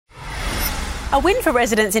A win for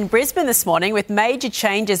residents in Brisbane this morning, with major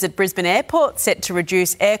changes at Brisbane Airport set to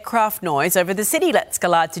reduce aircraft noise over the city. Let's go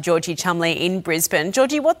live to Georgie Chumley in Brisbane.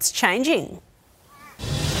 Georgie, what's changing?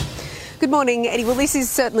 Good morning, Eddie. Well, this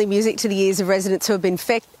is certainly music to the ears of residents who have been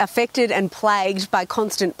affected and plagued by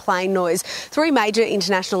constant plane noise. 3 major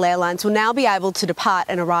international airlines will now be able to depart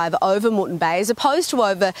and arrive over Moreton Bay as opposed to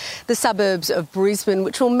over the suburbs of Brisbane,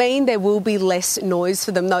 which will mean there will be less noise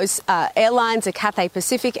for them. Those airlines are Cathay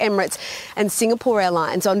Pacific, Emirates and Singapore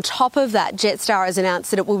Airlines. On top of that, Jetstar has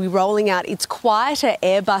announced that it will be rolling out its quieter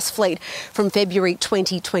Airbus fleet from February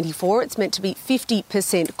 2024. It's meant to be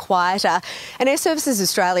 50% quieter. And Air Services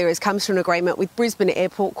Australia has come to an agreement with Brisbane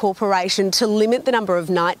Airport Corporation to limit the number of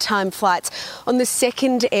nighttime flights on the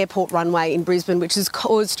second airport runway in Brisbane, which has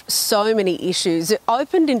caused so many issues. It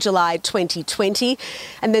opened in July 2020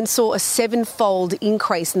 and then saw a 7-fold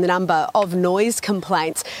increase in the number of noise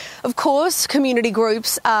complaints. Of course, community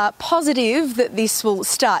groups are positive that this will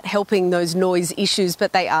start helping those noise issues,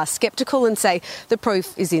 but they are sceptical and say the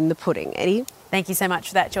proof is in the pudding. Eddie? Thank you so much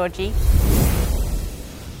for that, Georgie.